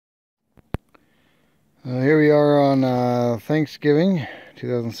Here we are on Thanksgiving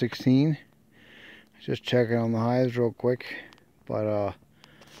 2016. Just checking on the hives real quick, but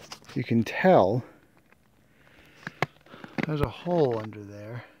you can tell there's a hole under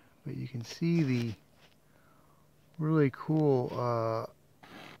there, but you can see the really cool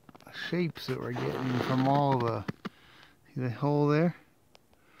shapes that we're getting from all the, see the hole there?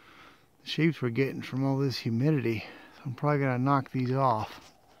 The shapes we're getting from all this humidity. So I'm probably going to knock these off.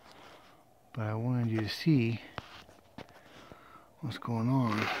 But I wanted you to see what's going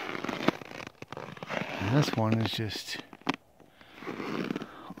on. And this one is just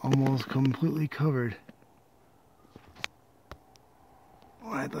almost completely covered.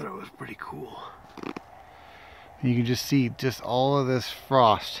 Well, I thought it was pretty cool. You can just see just all of this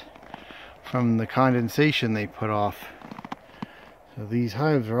frost from the condensation they put off. So these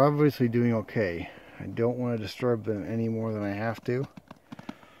hives are obviously doing okay. I don't want to disturb them any more than I have to.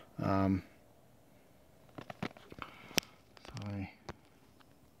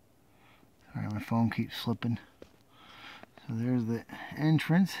 Sorry, my phone keeps slipping. So there's the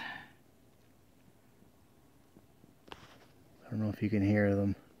entrance. I don't know if you can hear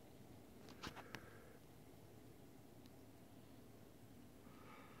them.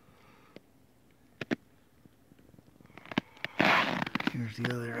 Here's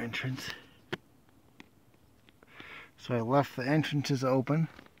the other entrance. So I left the entrances open.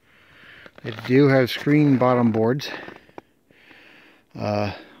 They do have screen bottom boards.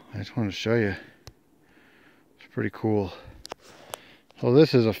 I just wanted to show you. It's pretty cool. So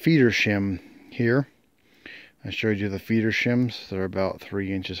this is a feeder shim here. I showed you the feeder shims. They're about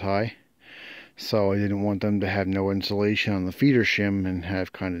 3 inches high. So I didn't want them to have no insulation on the feeder shim and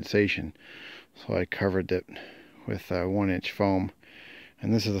have condensation. So I covered it with 1-inch foam.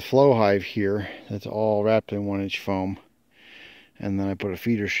 And this is the flow hive here. That's all wrapped in 1-inch foam. And then I put a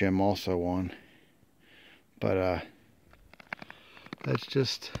feeder shim also on. But that's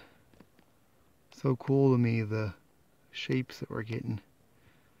just so cool to me, the shapes that we're getting.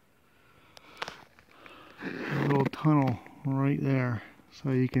 A little tunnel right there. So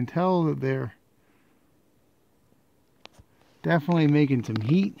you can tell that they're definitely making some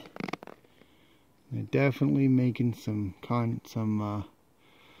heat. They're definitely making some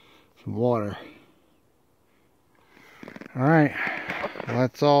water. Alright, well,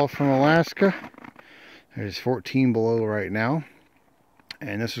 that's all from Alaska. There's 14 below right now.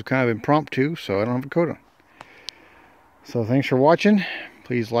 And this was kind of impromptu, so I don't have a coat on. So thanks for watching.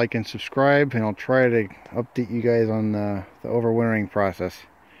 Please like and subscribe, and I'll try to update you guys on the overwintering process.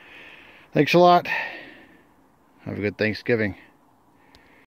 Thanks a lot. Have a good Thanksgiving.